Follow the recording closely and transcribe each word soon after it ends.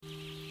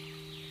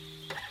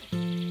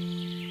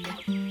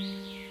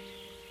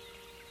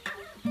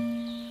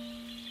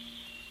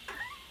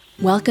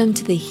Welcome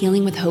to the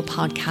Healing with Hope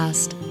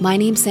podcast. My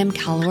name's Sam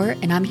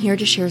Callowart, and I'm here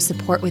to share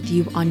support with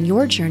you on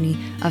your journey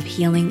of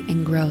healing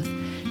and growth.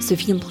 So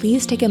if you can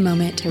please take a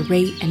moment to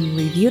rate and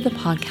review the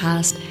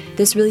podcast,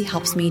 this really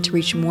helps me to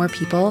reach more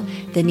people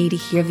that need to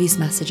hear these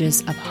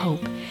messages of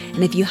hope.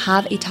 And if you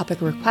have a topic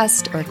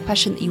request or a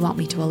question that you want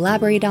me to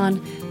elaborate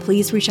on,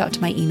 please reach out to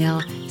my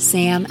email,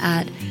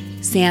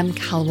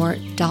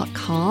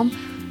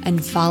 sam@samcallowart.com,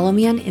 and follow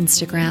me on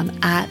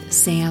Instagram at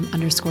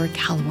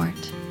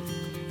sam_Callowart.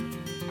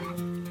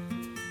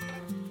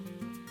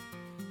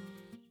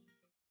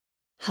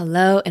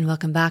 Hello, and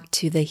welcome back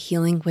to the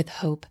Healing with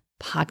Hope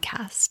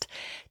podcast.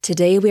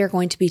 Today, we are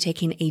going to be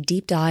taking a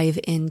deep dive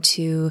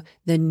into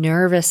the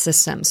nervous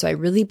system. So I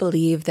really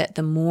believe that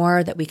the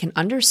more that we can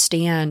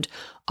understand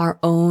our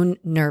own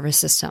nervous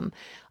system,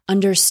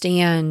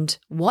 understand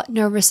what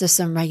nervous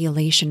system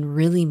regulation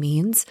really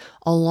means,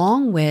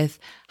 along with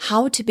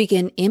how to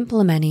begin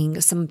implementing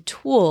some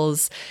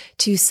tools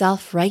to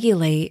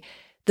self-regulate,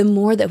 the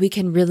more that we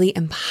can really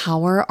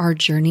empower our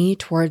journey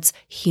towards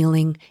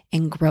healing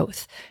and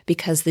growth.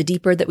 Because the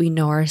deeper that we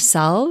know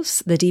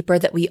ourselves, the deeper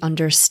that we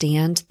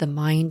understand the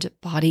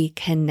mind-body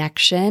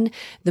connection,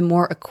 the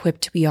more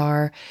equipped we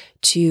are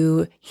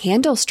to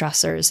handle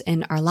stressors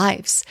in our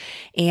lives.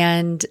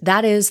 And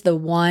that is the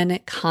one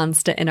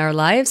constant in our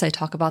lives. I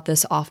talk about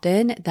this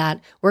often,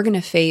 that we're going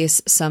to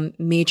face some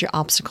major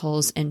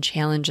obstacles and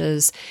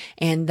challenges,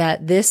 and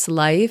that this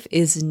life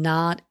is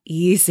not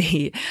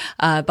easy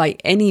by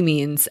any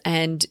means.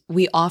 And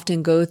we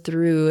often go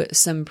through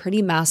some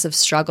pretty massive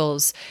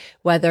struggles,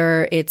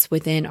 whether it's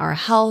within our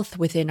health,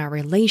 within our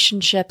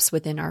relationships,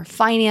 within our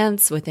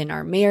finance, within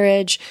our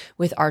marriage,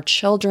 with our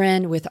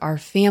children, with our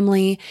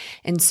family.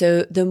 And so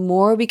the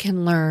more we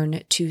can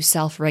learn to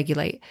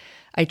self-regulate,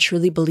 I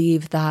truly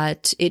believe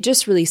that it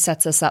just really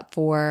sets us up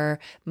for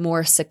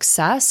more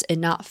success and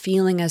not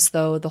feeling as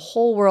though the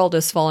whole world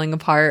is falling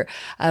apart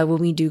when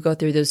we do go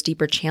through those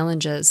deeper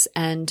challenges.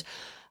 And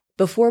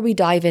before we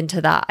dive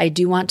into that, I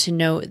do want to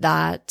note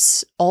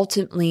that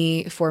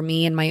ultimately for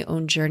me in my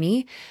own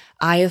journey,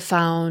 I have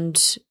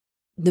found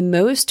the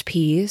most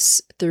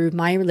peace through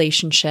my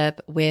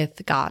relationship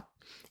with God.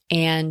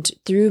 And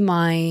through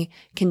my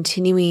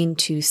continuing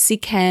to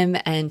seek Him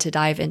and to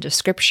dive into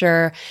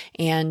scripture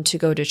and to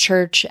go to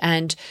church,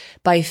 and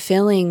by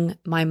filling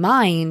my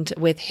mind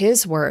with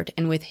His word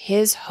and with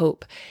His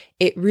hope,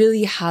 it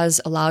really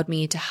has allowed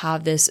me to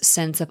have this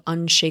sense of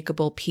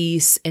unshakable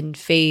peace and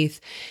faith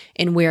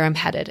in where I'm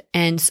headed.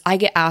 And I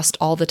get asked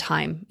all the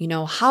time,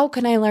 how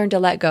can I learn to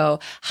let go?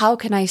 How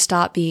can I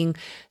stop being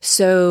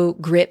so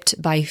gripped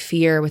by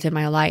fear within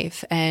my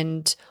life?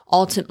 And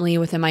ultimately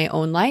within my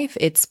own life,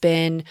 it's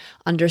been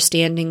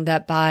understanding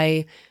that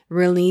by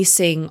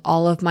releasing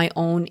all of my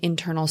own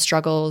internal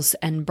struggles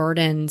and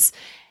burdens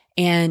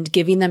and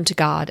giving them to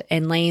God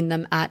and laying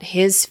them at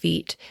His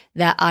feet,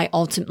 that I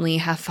ultimately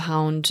have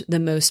found the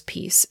most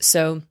peace.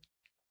 So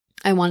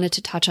I wanted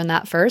to touch on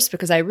that first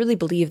because I really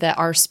believe that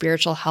our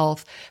spiritual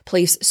health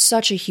plays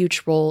such a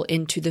huge role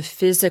into the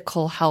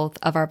physical health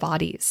of our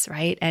bodies,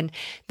 right? And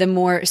the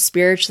more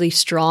spiritually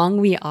strong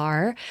we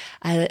are,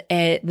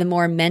 the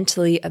more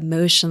mentally,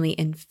 emotionally,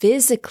 and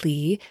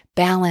physically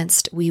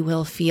balanced we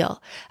will feel.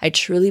 I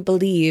truly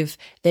believe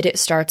that it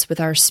starts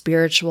with our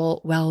spiritual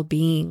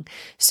well-being.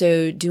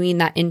 So doing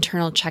that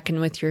internal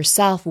check-in with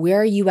yourself, where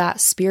are you at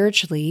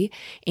spiritually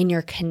in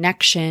your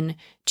connection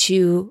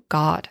to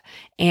God?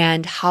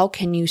 And how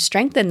can you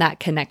strengthen that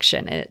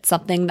connection? It's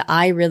something that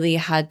I really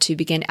had to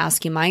begin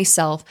asking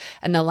myself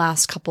in the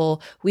last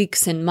couple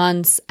weeks and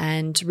months.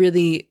 And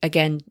really,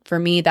 again, for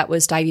me, that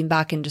was diving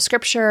back into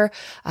scripture,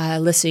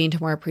 listening to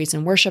more praise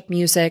and worship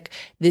music.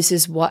 This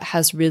is what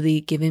has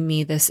really given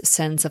me this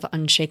sense of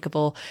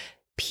unshakable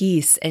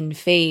peace and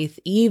faith,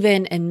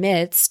 even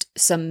amidst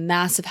some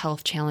massive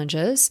health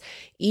challenges,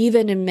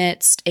 even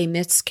amidst a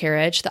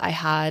miscarriage that I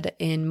had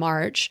in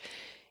March.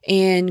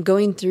 And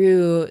going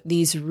through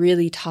these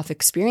really tough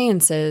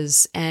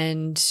experiences,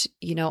 and,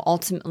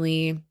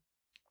 ultimately,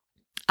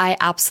 I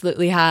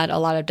absolutely had a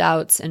lot of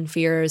doubts and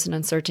fears and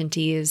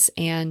uncertainties.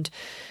 And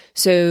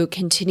so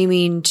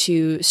continuing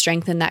to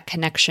strengthen that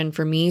connection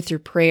for me through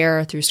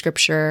prayer, through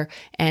scripture,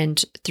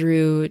 and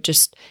through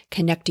just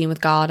connecting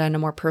with God on a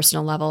more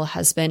personal level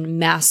has been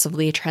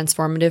massively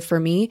transformative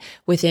for me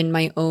within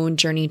my own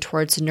journey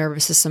towards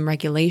nervous system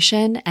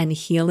regulation and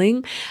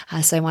healing.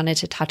 So I wanted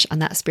to touch on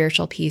that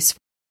spiritual piece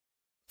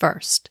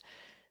first.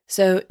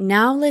 So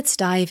now let's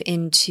dive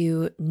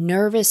into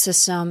nervous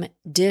system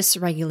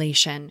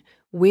dysregulation.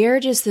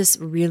 Where does this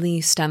really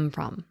stem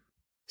from?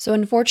 So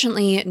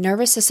unfortunately,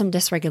 nervous system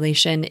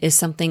dysregulation is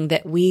something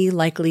that we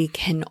likely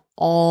can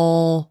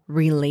all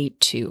relate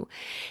to.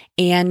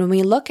 And when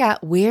we look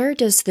at where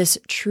does this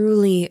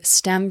truly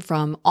stem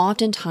from,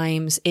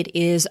 oftentimes it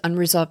is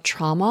unresolved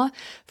trauma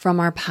from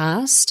our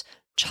past,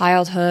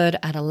 childhood,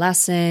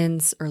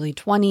 adolescence, early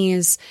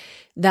 20s,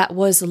 that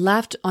was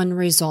left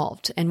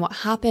unresolved. And what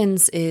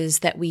happens is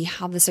that we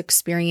have this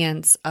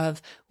experience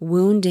of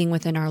wounding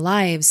within our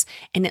lives,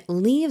 and it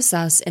leaves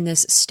us in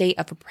this state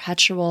of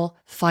perpetual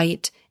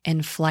fight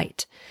and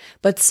flight.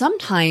 But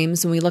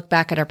sometimes when we look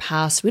back at our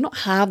past, we don't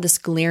have this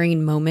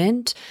glaring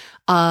moment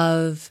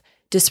of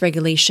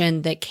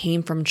dysregulation that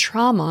came from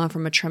trauma,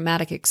 from a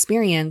traumatic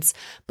experience,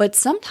 but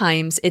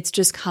sometimes it's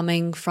just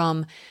coming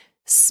from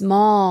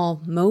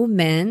small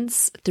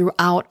moments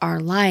throughout our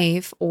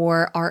life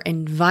or our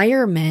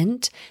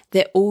environment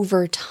that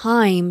over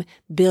time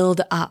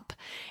build up.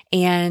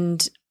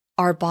 And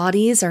our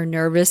bodies, our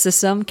nervous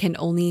system can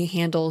only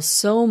handle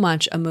so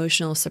much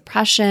emotional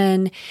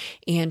suppression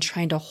and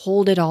trying to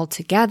hold it all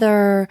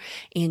together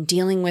and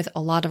dealing with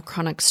a lot of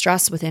chronic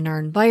stress within our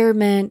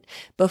environment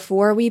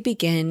before we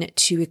begin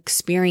to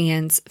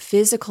experience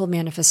physical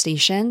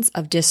manifestations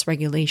of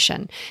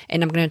dysregulation.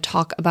 And I'm going to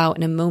talk about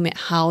in a moment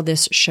how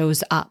this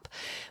shows up.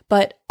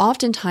 But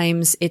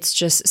oftentimes it's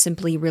just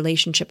simply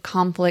relationship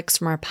conflicts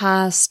from our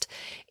past.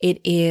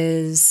 It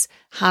is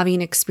having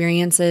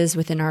experiences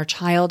within our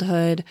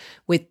childhood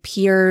with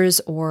peers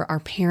or our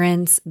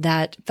parents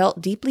that felt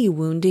deeply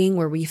wounding,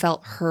 where we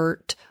felt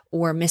hurt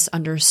or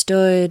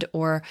misunderstood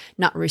or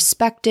not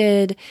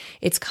respected.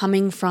 It's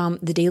coming from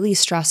the daily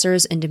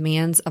stressors and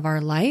demands of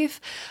our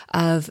life,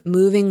 of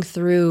moving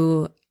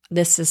through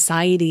this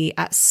society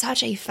at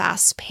such a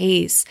fast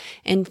pace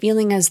and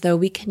feeling as though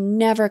we can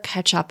never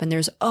catch up and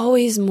there's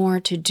always more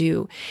to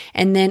do.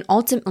 And then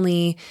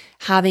ultimately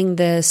having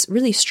this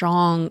really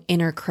strong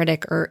inner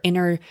critic or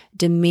inner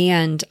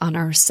demand on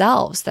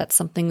ourselves. That's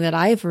something that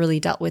I've really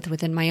dealt with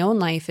within my own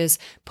life, is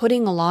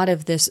putting a lot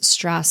of this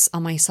stress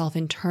on myself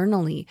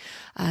internally.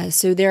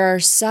 So there are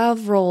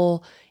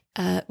several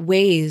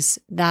ways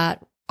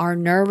that our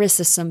nervous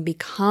system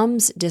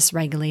becomes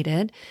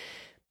dysregulated.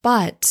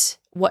 But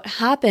what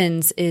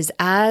happens is,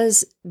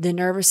 as the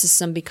nervous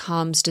system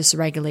becomes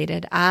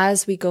dysregulated,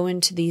 as we go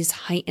into these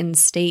heightened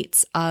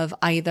states of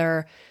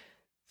either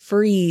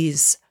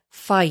freeze,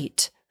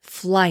 fight,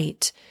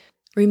 flight,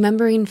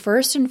 remembering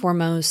first and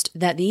foremost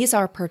that these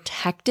are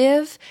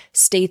protective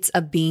states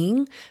of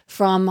being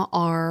from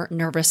our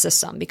nervous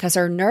system, because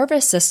our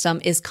nervous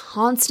system is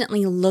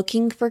constantly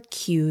looking for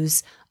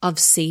cues of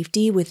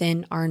safety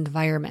within our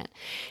environment.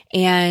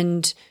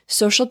 And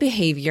social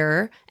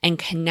behavior and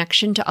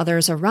connection to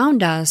others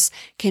around us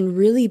can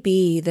really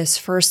be this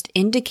first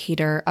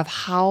indicator of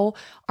how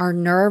our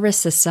nervous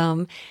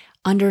system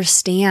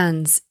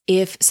understands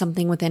if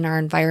something within our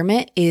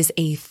environment is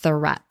a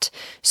threat.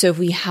 So if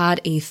we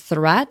had a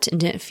threat and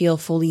didn't feel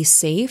fully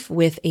safe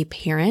with a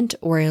parent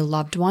or a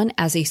loved one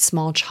as a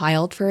small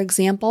child, for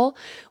example,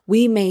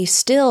 we may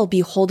still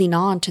be holding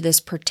on to this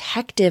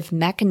protective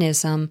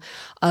mechanism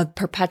of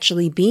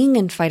perpetually being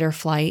in fight or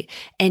flight.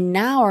 And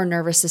now our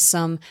nervous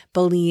system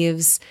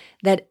believes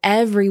that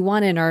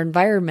everyone in our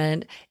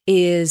environment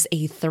is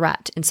a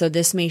threat. And so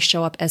this may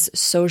show up as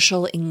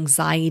social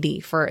anxiety,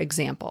 for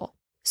example.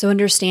 So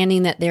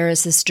understanding that there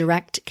is this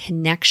direct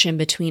connection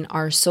between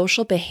our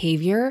social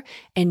behavior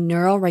and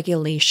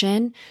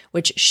neuroregulation,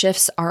 which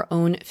shifts our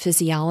own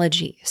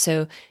physiology.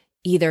 So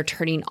either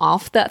turning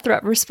off that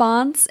threat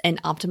response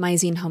and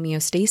optimizing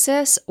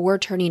homeostasis, or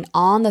turning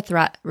on the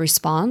threat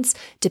response,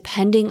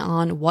 depending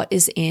on what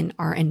is in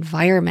our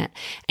environment.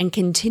 And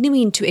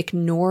continuing to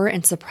ignore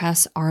and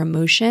suppress our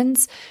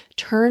emotions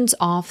turns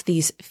off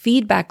these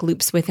feedback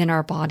loops within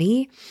our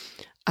body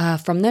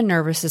from the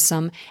nervous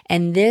system.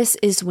 And this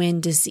is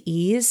when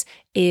disease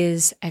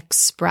is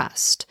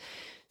expressed.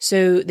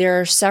 So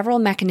there are several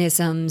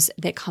mechanisms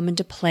that come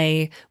into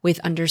play with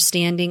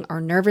understanding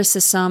our nervous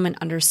system and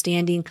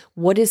understanding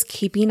what is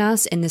keeping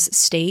us in this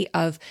state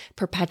of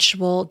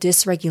perpetual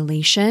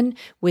dysregulation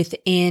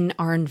within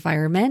our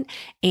environment.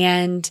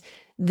 And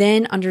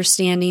then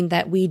understanding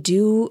that we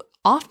do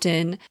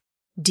often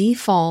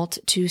default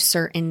to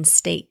certain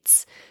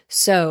states.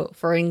 So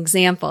for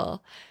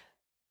example,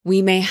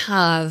 we may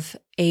have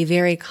a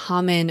very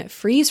common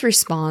freeze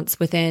response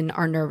within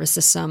our nervous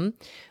system,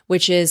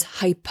 which is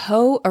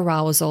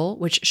hypoarousal,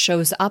 which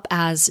shows up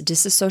as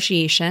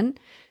disassociation,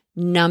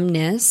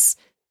 numbness,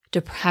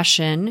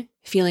 depression,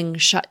 feeling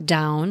shut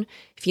down,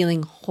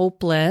 feeling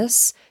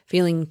hopeless,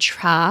 feeling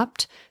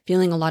trapped,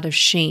 feeling a lot of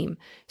shame.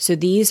 So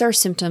these are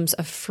symptoms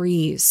of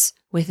freeze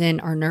within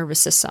our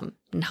nervous system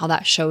and how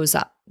that shows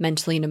up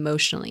mentally and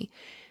emotionally.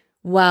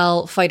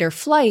 While fight or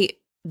flight,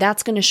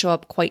 that's going to show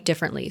up quite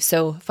differently.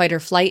 So fight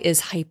or flight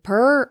is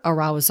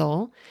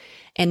hyperarousal,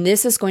 and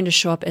this is going to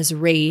show up as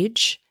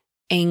rage,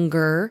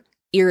 anger,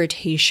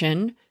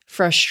 irritation,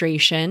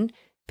 frustration,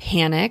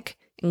 panic,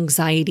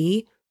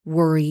 anxiety,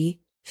 worry,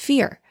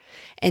 fear.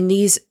 And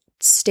these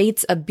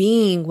states of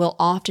being will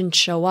often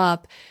show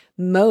up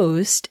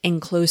most in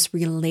close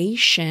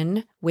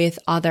relation with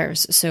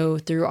others. So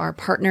through our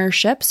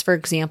partnerships, for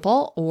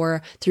example,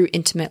 or through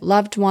intimate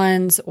loved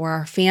ones or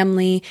our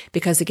family,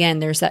 because again,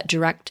 there's that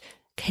direct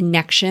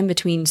connection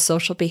between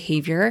social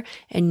behavior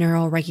and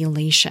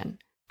neuroregulation.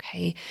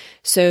 Okay.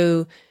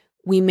 So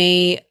we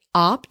may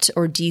opt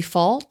or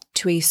default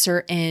to a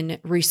certain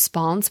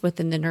response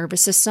within the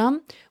nervous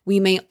system. We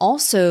may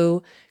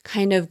also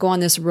kind of go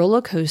on this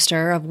roller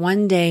coaster of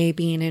one day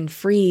being in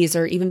freeze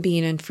or even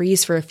being in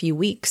freeze for a few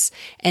weeks,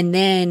 and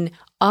then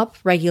up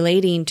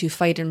regulating to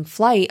fight and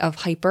flight of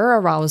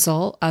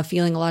hyperarousal, of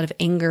feeling a lot of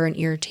anger and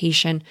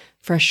irritation,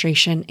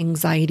 frustration,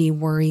 anxiety,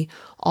 worry,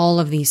 all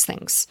of these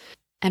things.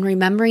 And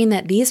remembering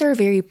that these are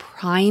very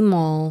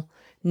primal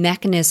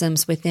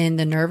mechanisms within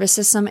the nervous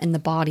system and the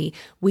body.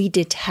 We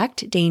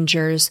detect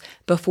dangers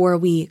before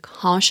we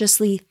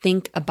consciously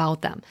think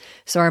about them.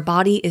 So our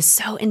body is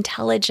so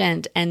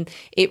intelligent, and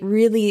it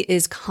really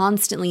is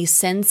constantly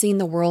sensing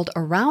the world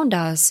around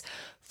us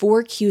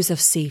for cues of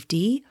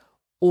safety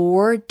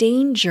or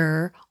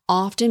danger,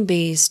 often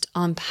based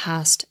on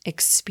past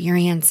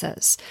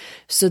experiences.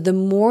 So the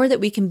more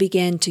that we can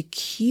begin to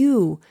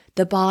cue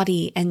the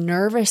body and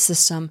nervous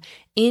system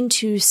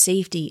into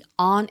safety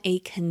on a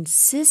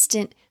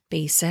consistent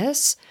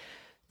basis,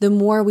 the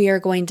more we are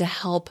going to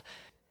help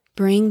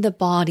bring the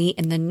body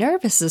and the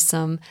nervous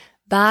system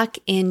back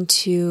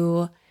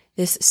into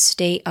this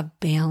state of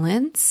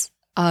balance,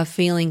 of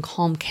feeling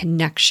calm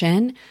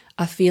connection,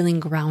 of feeling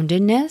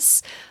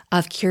groundedness,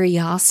 of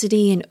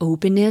curiosity and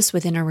openness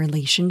within our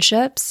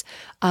relationships,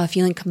 of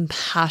feeling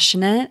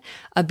compassionate,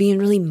 of being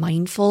really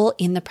mindful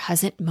in the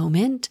present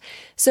moment.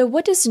 So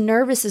what does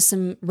nervous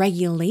system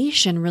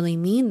regulation really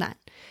mean then?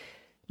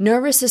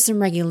 Nervous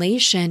system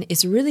regulation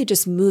is really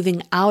just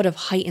moving out of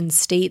heightened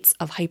states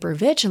of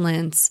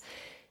hypervigilance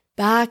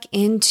back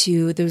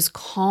into those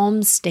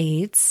calm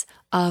states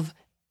of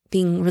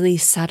being really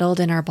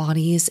settled in our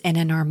bodies and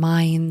in our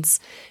minds,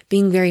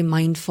 being very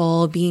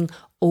mindful, being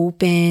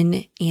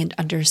open and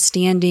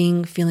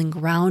understanding, feeling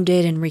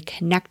grounded and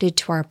reconnected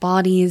to our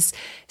bodies.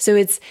 So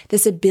it's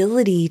this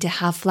ability to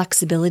have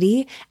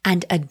flexibility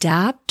and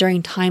adapt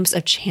during times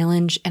of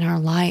challenge in our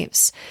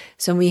lives.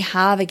 So when we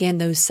have, again,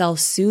 those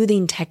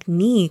self-soothing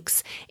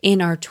techniques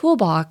in our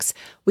toolbox,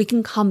 we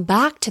can come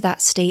back to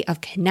that state of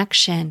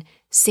connection,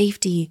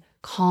 safety,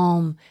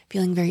 calm,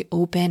 feeling very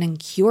open and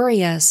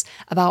curious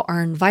about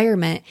our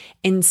environment.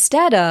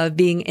 Instead of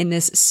being in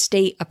this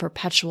state of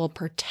perpetual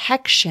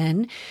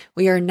protection,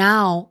 we are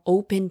now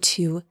open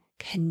to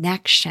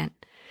connection.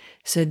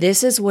 So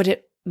this is what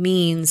it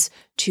means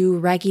to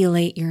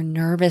regulate your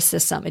nervous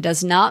system. It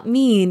does not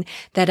mean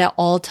that at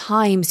all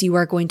times you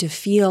are going to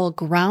feel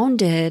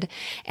grounded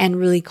and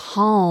really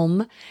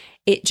calm.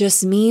 It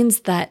just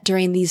means that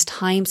during these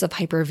times of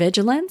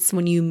hypervigilance,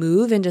 when you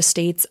move into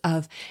states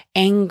of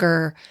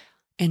anger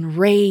and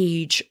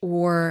rage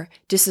or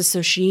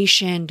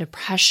disassociation,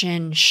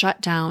 depression,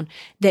 shutdown,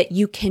 that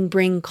you can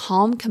bring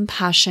calm,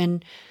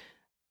 compassion,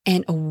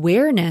 and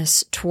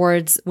awareness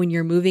towards when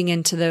you're moving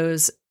into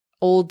those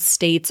old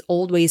states,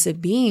 old ways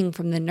of being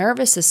from the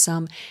nervous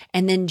system,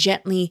 and then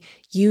gently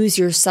use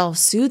your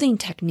self-soothing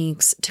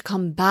techniques to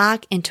come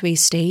back into a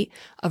state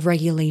of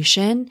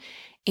regulation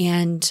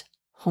and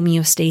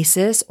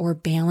homeostasis or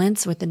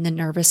balance within the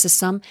nervous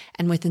system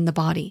and within the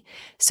body.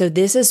 So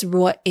this is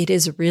what it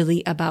is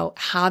really about,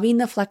 having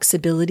the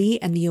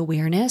flexibility and the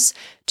awareness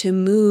to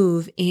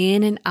move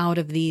in and out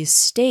of these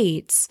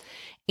states.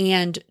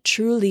 And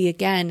truly,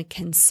 again,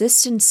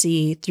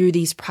 consistency through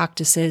these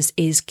practices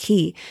is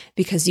key,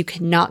 because you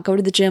cannot go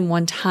to the gym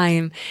one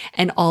time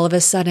and all of a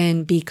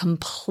sudden be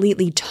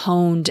completely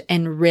toned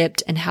and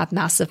ripped and have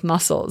massive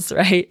muscles,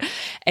 right?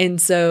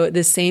 And so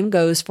the same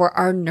goes for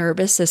our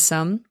nervous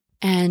system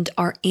and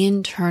our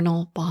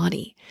internal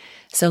body.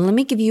 So let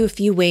me give you a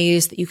few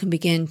ways that you can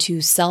begin to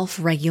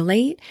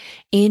self-regulate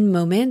in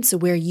moments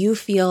where you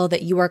feel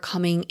that you are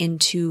coming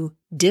into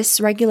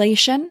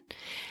dysregulation,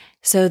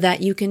 so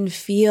that you can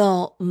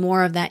feel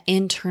more of that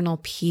internal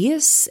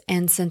peace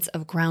and sense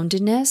of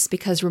groundedness.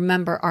 Because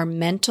remember, our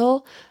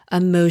mental,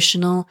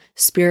 emotional,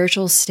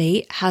 spiritual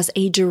state has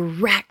a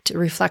direct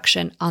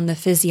reflection on the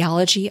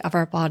physiology of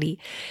our body.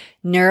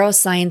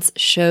 Neuroscience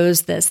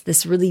shows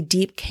this really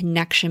deep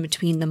connection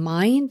between the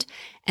mind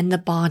and the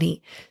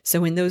body.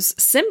 So when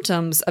those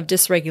symptoms of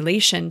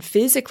dysregulation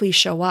physically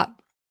show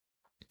up,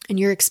 and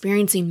you're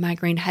experiencing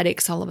migraine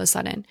headaches all of a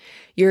sudden,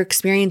 you're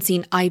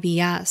experiencing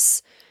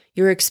IBS,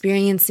 you're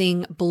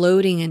experiencing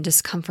bloating and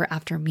discomfort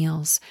after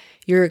meals,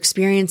 you're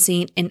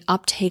experiencing an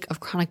uptake of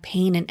chronic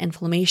pain and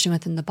inflammation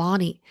within the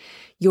body,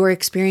 you're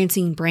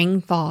experiencing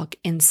brain fog,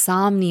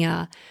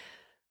 insomnia,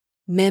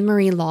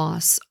 memory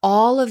loss.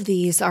 All of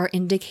these are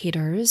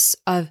indicators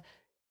of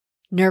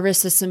nervous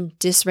system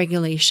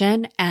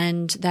dysregulation,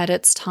 and that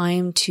it's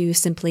time to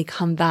simply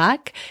come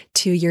back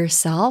to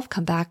yourself,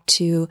 come back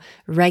to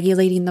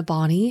regulating the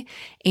body,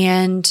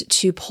 and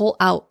to pull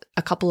out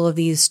a couple of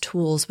these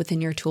tools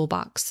within your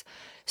toolbox.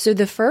 So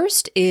the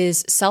first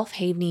is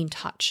self-havening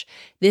touch.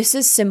 This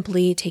is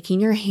simply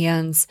taking your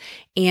hands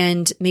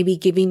and maybe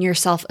giving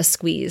yourself a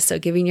squeeze. So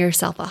giving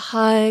yourself a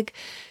hug,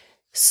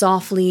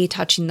 softly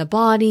touching the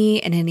body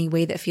in any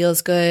way that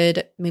feels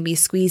good, maybe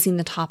squeezing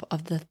the top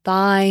of the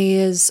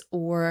thighs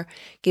or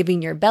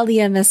giving your belly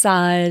a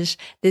massage.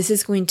 This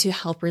is going to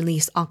help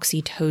release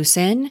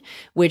oxytocin,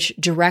 which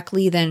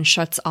directly then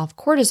shuts off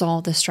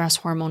cortisol, the stress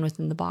hormone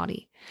within the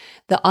body.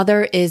 The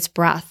other is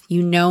breath.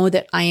 You know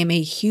that I am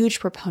a huge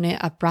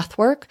proponent of breath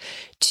work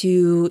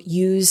to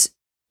use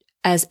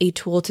as a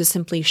tool to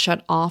simply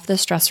shut off the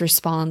stress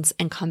response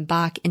and come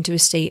back into a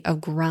state of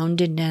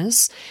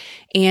groundedness.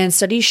 And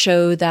studies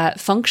show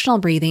that functional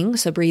breathing,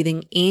 so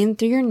breathing in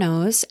through your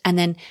nose and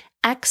then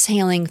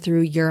exhaling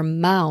through your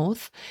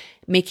mouth,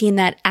 making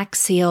that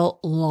exhale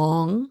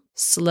long,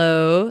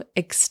 slow,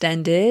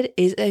 extended,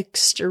 is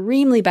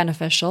extremely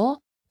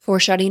beneficial for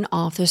shutting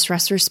off the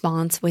stress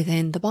response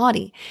within the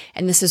body.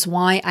 And this is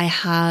why I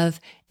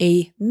have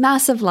a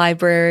massive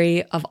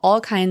library of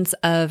all kinds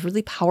of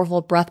really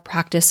powerful breath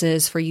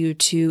practices for you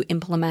to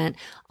implement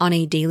on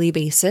a daily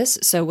basis.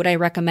 So what I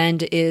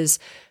recommend is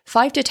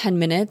 5 to 10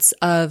 minutes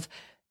of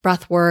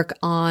breath work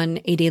on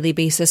a daily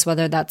basis,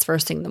 whether that's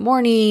first thing in the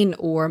morning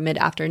or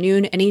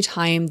mid-afternoon,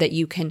 anytime that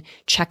you can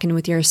check in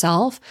with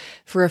yourself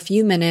for a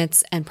few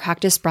minutes and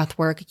practice breath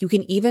work. You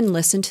can even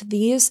listen to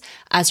these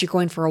as you're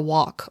going for a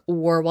walk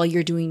or while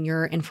you're doing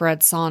your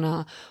infrared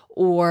sauna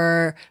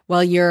or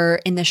while you're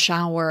in the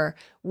shower.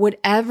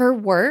 Whatever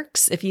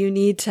works, if you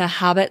need to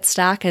habit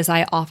stack, as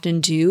I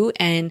often do,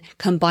 and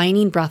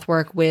combining breath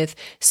work with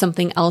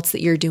something else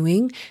that you're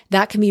doing,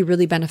 that can be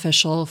really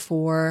beneficial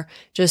for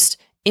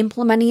just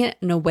implementing it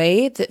in a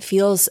way that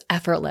feels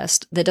effortless,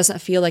 that doesn't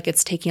feel like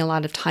it's taking a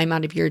lot of time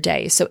out of your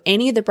day. So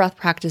any of the breath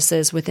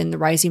practices within the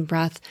Rising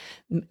Breath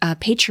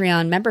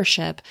Patreon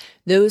membership,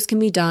 those can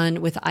be done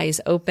with eyes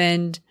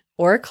opened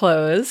or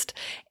closed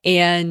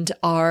and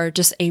are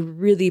just a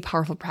really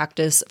powerful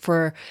practice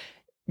for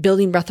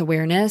building breath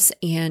awareness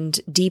and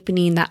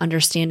deepening that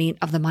understanding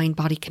of the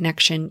mind-body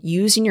connection,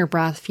 using your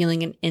breath,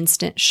 feeling an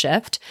instant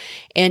shift.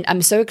 And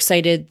I'm so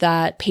excited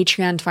that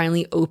Patreon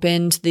finally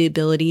opened the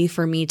ability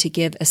for me to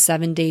give a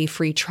 7-day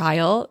free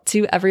trial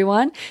to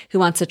everyone who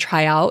wants to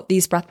try out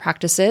these breath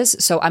practices.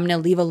 So I'm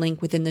going to leave a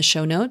link within the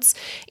show notes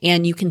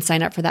and you can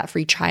sign up for that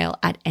free trial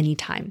at any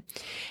time.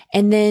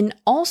 And then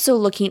also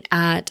looking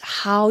at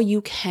how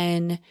you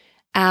can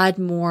add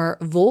more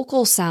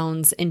vocal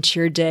sounds into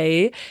your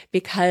day,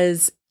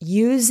 because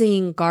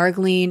using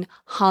gargling,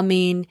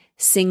 humming,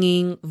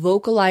 singing,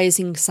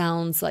 vocalizing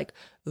sounds like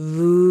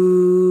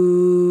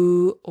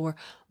voo or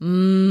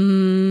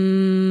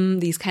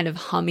these kind of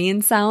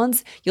humming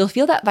sounds, you'll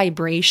feel that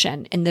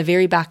vibration in the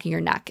very back of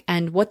your neck.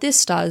 And what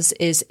this does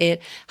is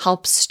it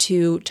helps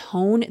to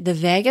tone the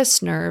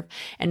vagus nerve.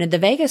 And the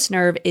vagus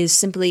nerve is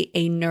simply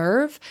a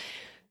nerve,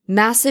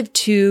 massive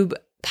tube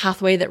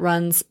pathway that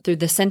runs through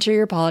the center of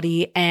your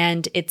body,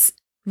 and it's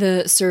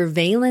the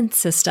surveillance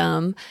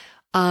system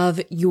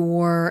of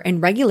your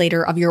and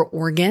regulator of your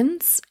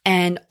organs,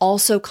 and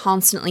also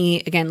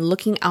constantly, again,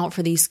 looking out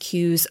for these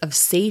cues of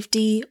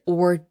safety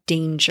or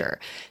danger.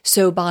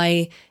 So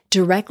by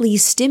directly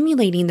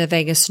stimulating the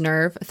vagus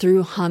nerve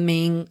through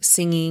humming,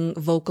 singing,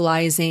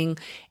 vocalizing,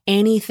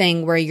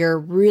 anything where you're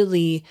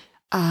really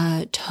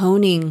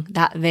toning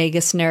that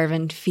vagus nerve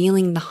and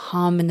feeling the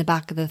hum in the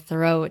back of the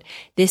throat,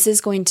 this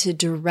is going to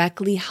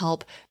directly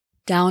help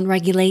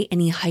downregulate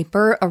any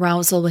hyper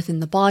arousal within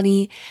the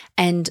body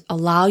and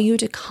allow you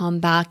to come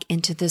back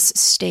into this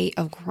state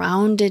of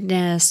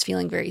groundedness,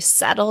 feeling very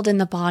settled in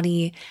the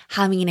body,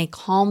 having a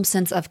calm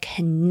sense of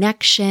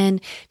connection,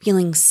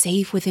 feeling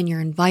safe within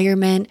your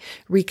environment,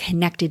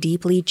 reconnected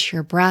deeply to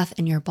your breath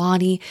and your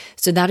body.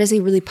 So that is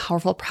a really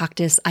powerful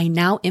practice I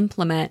now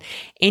implement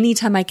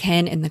anytime I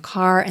can, in the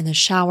car, in the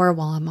shower,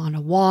 while I'm on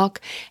a walk.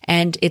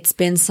 And it's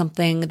been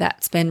something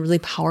that's been really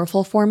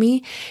powerful for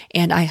me,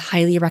 and I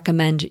highly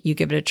recommend you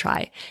give it a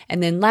try.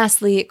 And then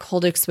lastly,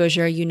 cold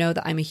exposure. You know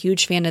that I'm a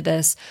huge fan of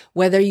this.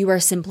 Whether you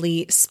are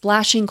simply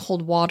splashing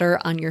cold water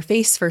on your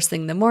face first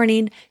thing in the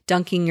morning,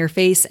 dunking your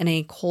face in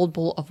a cold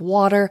bowl of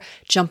water,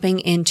 jumping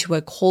into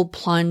a cold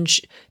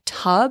plunge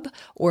tub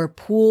or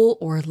pool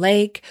or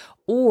lake,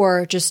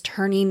 or just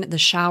turning the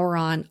shower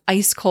on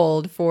ice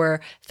cold for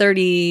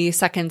 30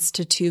 seconds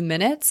to 2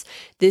 minutes.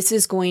 This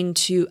is going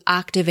to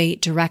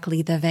activate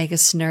directly the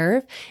vagus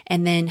nerve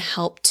and then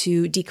help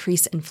to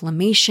decrease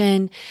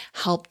inflammation,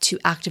 help to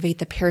activate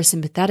the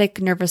parasympathetic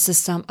nervous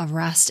system of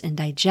rest and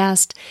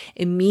digest,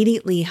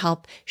 immediately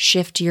help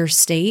shift your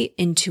state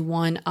into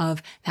one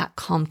of that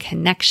calm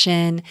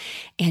connection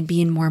and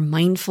being more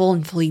mindful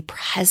and fully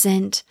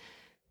present.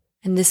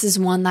 And this is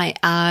one that I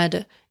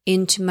add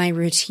into my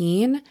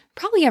routine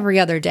probably every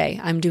other day.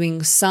 I'm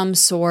doing some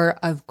sort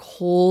of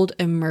cold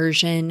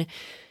immersion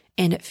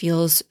and it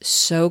feels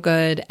so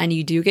good, and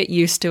you do get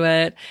used to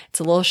it. It's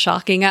a little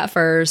shocking at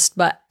first,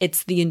 but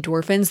it's the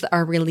endorphins that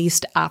are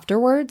released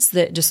afterwards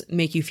that just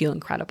make you feel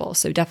incredible.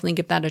 So definitely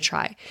give that a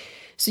try.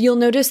 So you'll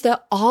notice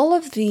that all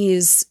of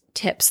these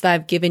tips that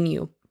I've given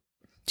you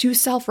to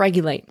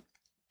self-regulate,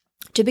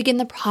 to begin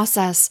the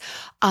process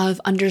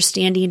of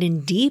understanding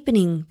and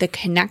deepening the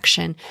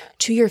connection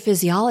to your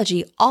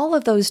physiology, all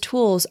of those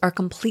tools are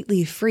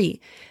completely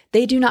free.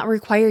 They do not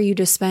require you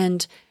to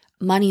spend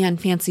money on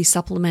fancy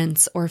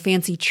supplements or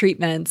fancy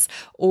treatments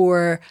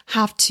or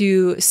have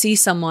to see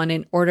someone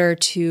in order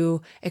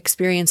to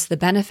experience the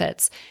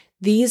benefits.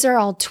 These are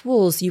all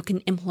tools you can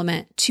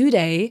implement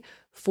today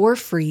for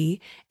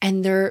free,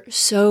 and they're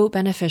so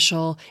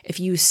beneficial if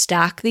you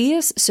stack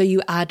these. So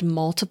you add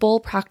multiple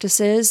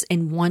practices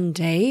in one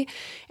day,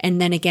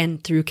 and then again,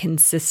 through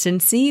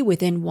consistency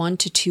within 1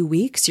 to 2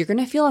 weeks, you're going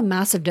to feel a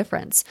massive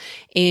difference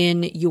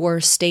in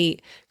your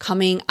state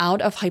coming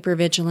out of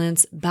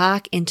hypervigilance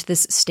back into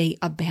this state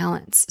of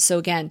balance. So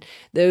again,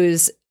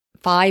 those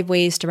 5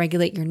 ways to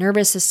regulate your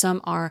nervous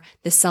system are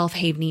the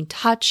self-havening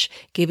touch,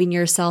 giving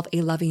yourself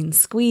a loving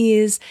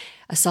squeeze,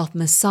 a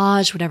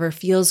self-massage, whatever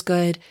feels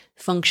good,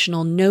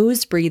 functional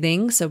nose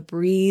breathing, so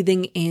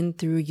breathing in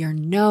through your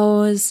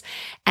nose,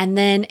 and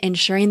then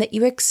ensuring that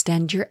you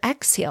extend your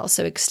exhale.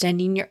 So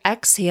extending your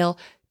exhale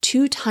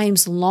 2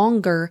 times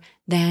longer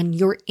than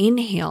your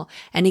inhale.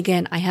 And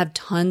again, I have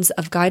tons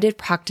of guided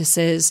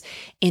practices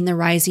in the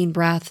Rising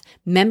Breath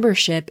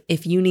membership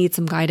if you need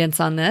some guidance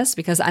on this,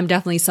 because I'm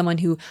definitely someone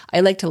who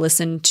I like to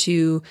listen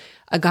to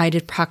a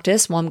guided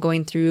practice while I'm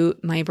going through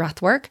my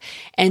breath work.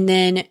 And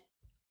then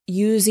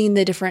using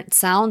the different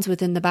sounds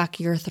within the back of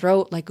your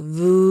throat, like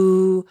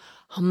voo,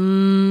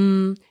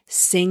 hum,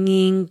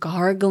 singing,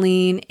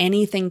 gargling,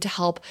 anything to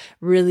help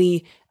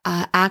really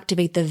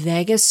activate the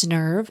vagus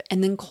nerve.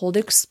 And then cold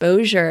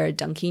exposure,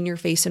 dunking your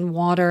face in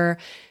water,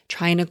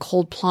 trying a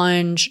cold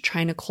plunge,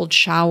 trying a cold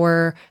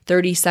shower,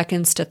 30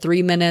 seconds to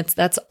 3 minutes.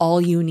 That's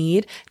all you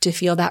need to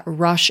feel that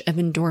rush of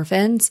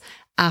endorphins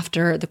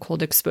after the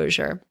cold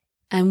exposure.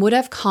 And what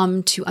I've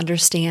come to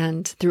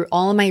understand through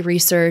all of my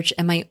research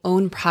and my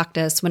own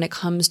practice when it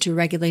comes to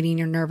regulating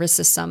your nervous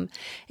system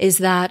is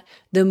that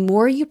the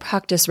more you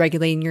practice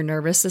regulating your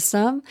nervous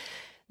system,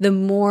 the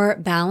more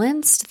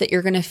balanced that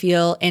you're going to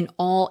feel in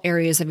all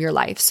areas of your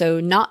life. So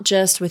not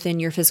just within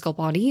your physical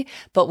body,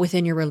 but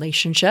within your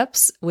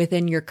relationships,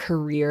 within your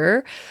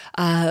career,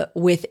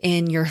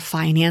 within your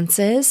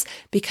finances.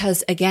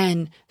 Because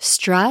again,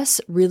 stress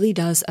really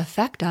does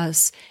affect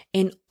us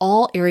in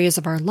all areas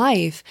of our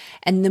life.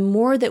 And the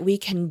more that we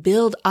can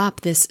build up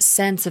this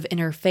sense of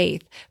inner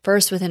faith,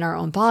 first within our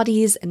own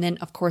bodies, and then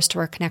of course to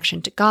our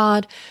connection to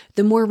God,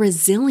 the more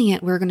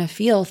resilient we're going to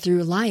feel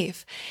through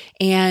life.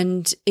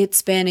 And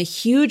it's been a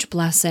huge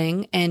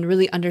blessing and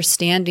really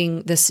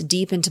understanding this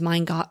deep into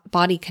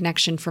mind-body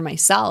connection for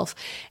myself.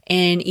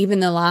 And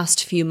even the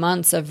last few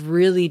months of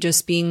really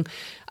just being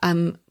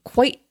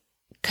quite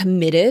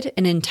committed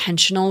and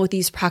intentional with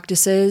these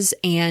practices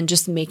and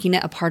just making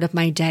it a part of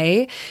my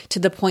day to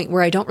the point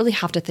where I don't really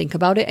have to think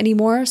about it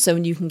anymore. So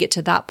when you can get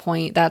to that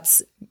point,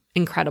 that's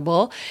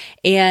incredible.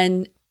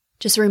 And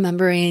just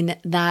remembering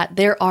that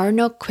there are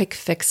no quick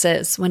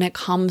fixes when it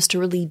comes to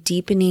really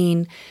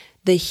deepening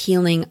the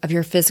healing of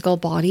your physical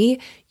body.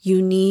 You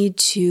need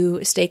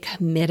to stay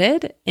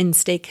committed and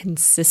stay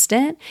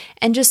consistent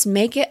and just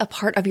make it a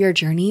part of your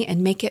journey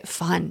and make it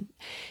fun.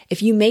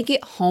 If you make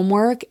it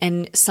homework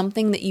and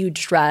something that you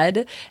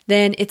dread,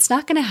 then it's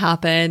not going to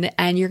happen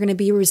and you're going to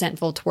be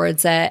resentful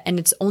towards it, and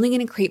it's only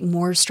going to create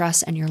more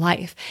stress in your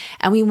life.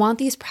 And we want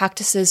these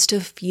practices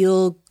to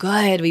feel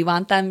good. We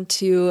want them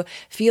to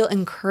feel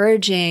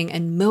encouraging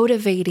and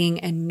motivating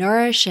and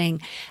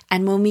nourishing.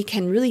 And when we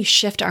can really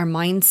shift our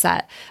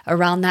mindset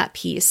around that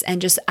piece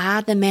and just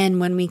add them in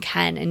when we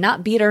can and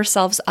not beat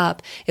ourselves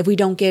up if we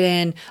don't get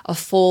in a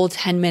full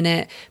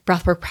 10-minute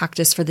breathwork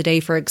practice for the day,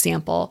 for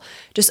example,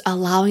 just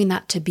allowing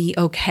that to be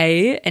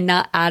okay and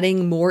not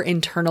adding more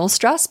internal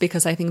stress,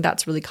 because I think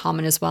that's really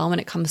common as well when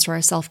it comes to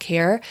our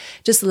self-care.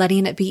 Just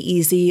letting it be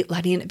easy,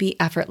 letting it be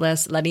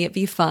effortless, letting it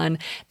be fun.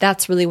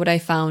 That's really what I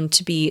found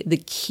to be the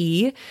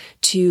key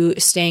to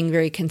staying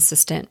very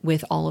consistent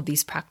with all of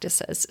these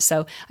practices.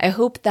 So I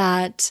hope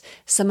that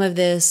some of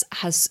this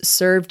has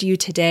served you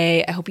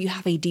today. I hope you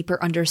have a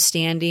deeper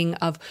understanding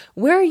of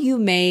where you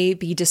may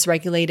be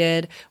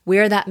dysregulated,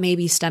 where that may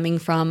be stemming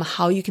from,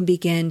 how you can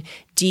begin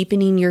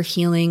deepening your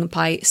healing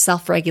by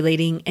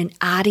self-regulating and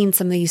adding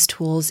some of these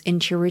tools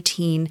into your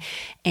routine.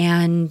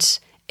 And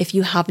if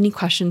you have any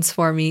questions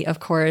for me, of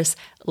course,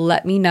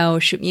 let me know.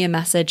 Shoot me a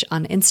message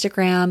on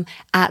Instagram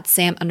at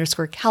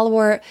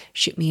Sam_Callowart.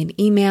 Shoot me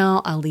an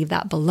email. I'll leave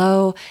that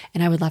below,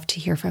 and I would love to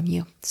hear from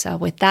you. So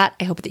with that,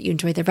 I hope that you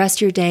enjoy the rest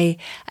of your day,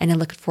 and I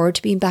look forward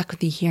to being back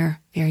with you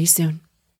here very soon.